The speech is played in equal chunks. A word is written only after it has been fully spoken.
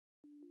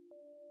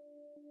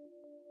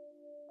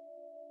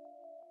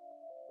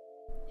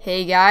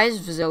Hey guys,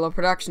 Vizilla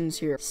Productions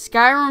here.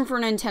 Skyrim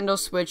for Nintendo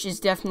Switch is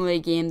definitely a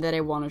game that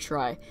I want to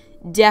try.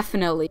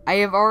 Definitely. I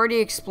have already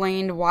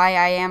explained why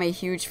I am a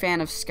huge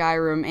fan of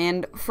Skyrim,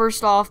 and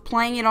first off,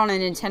 playing it on a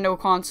Nintendo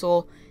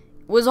console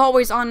was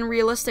always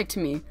unrealistic to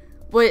me.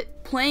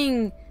 But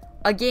playing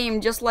a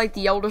game just like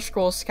the Elder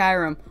Scrolls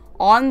Skyrim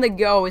on the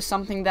go is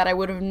something that I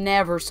would have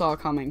never saw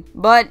coming.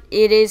 But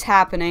it is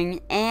happening,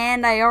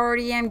 and I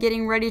already am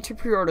getting ready to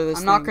pre-order this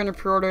thing. I'm not going to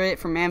pre-order it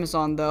from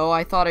Amazon though.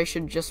 I thought I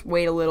should just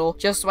wait a little,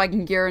 just so I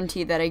can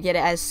guarantee that I get it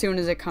as soon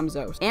as it comes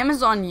out.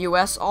 Amazon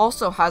US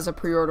also has a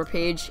pre-order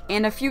page,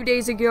 and a few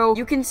days ago,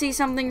 you can see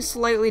something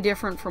slightly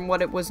different from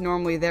what it was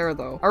normally there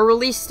though. A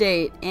release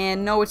date,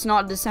 and no, it's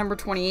not December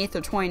 28th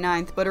or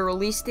 29th, but a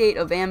release date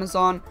of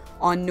Amazon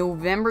on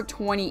November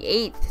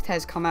 28th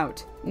has come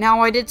out.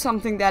 Now, I did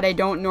something that I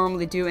don't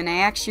normally do, and I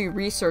actually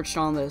researched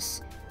on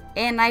this.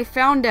 And I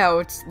found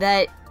out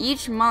that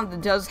each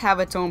month does have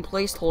its own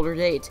placeholder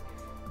date.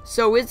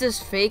 So is this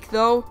fake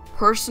though?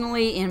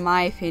 Personally, in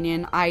my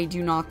opinion, I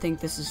do not think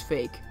this is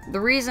fake.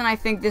 The reason I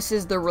think this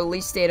is the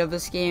release date of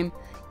this game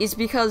is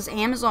because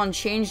Amazon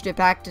changed it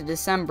back to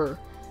December.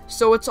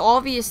 So it's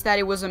obvious that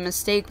it was a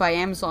mistake by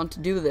Amazon to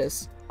do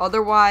this.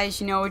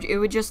 Otherwise, you know, it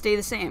would just stay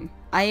the same.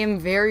 I am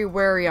very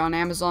wary on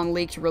Amazon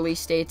leaked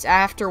release dates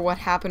after what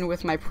happened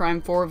with my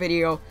Prime 4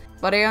 video,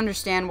 but I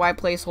understand why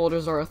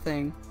placeholders are a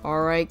thing.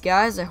 Alright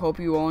guys, I hope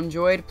you all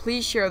enjoyed.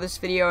 Please share this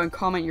video and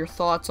comment your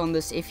thoughts on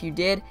this if you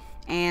did,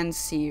 and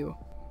see you.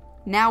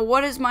 Now,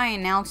 what is my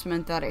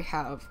announcement that I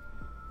have?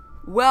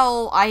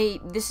 Well,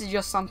 this is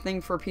just something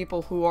for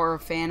people who are a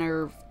fan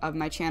of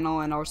my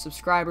channel and are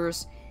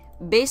subscribers.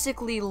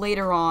 Basically,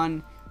 later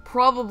on,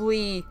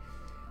 probably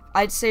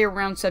I'd say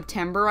around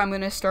September, I'm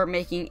gonna start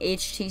making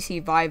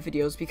HTC Vive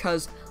videos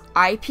because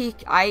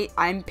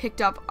I'm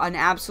picked up an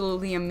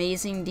absolutely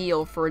amazing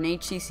deal for an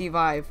HTC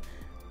Vive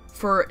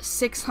for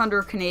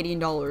 600 Canadian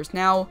dollars.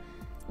 Now,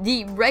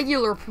 the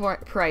regular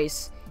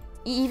price,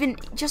 even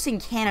just in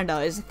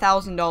Canada, is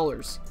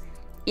 $1,000.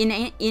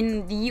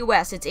 In the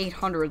US, it's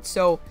 800.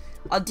 So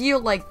a deal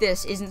like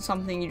this isn't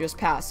something you just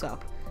pass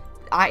up.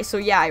 So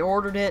yeah, I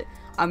ordered it.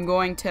 I'm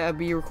going to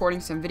be recording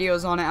some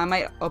videos on it. I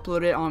might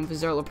upload it on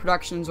Vizilla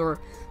Productions, or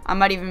I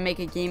might even make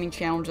a gaming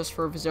channel just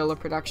for Vizilla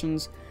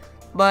Productions.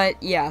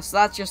 But yeah, so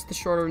that's just the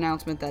shorter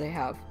announcement that I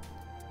have.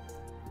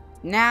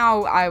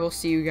 Now, I will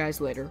see you guys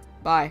later.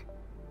 Bye.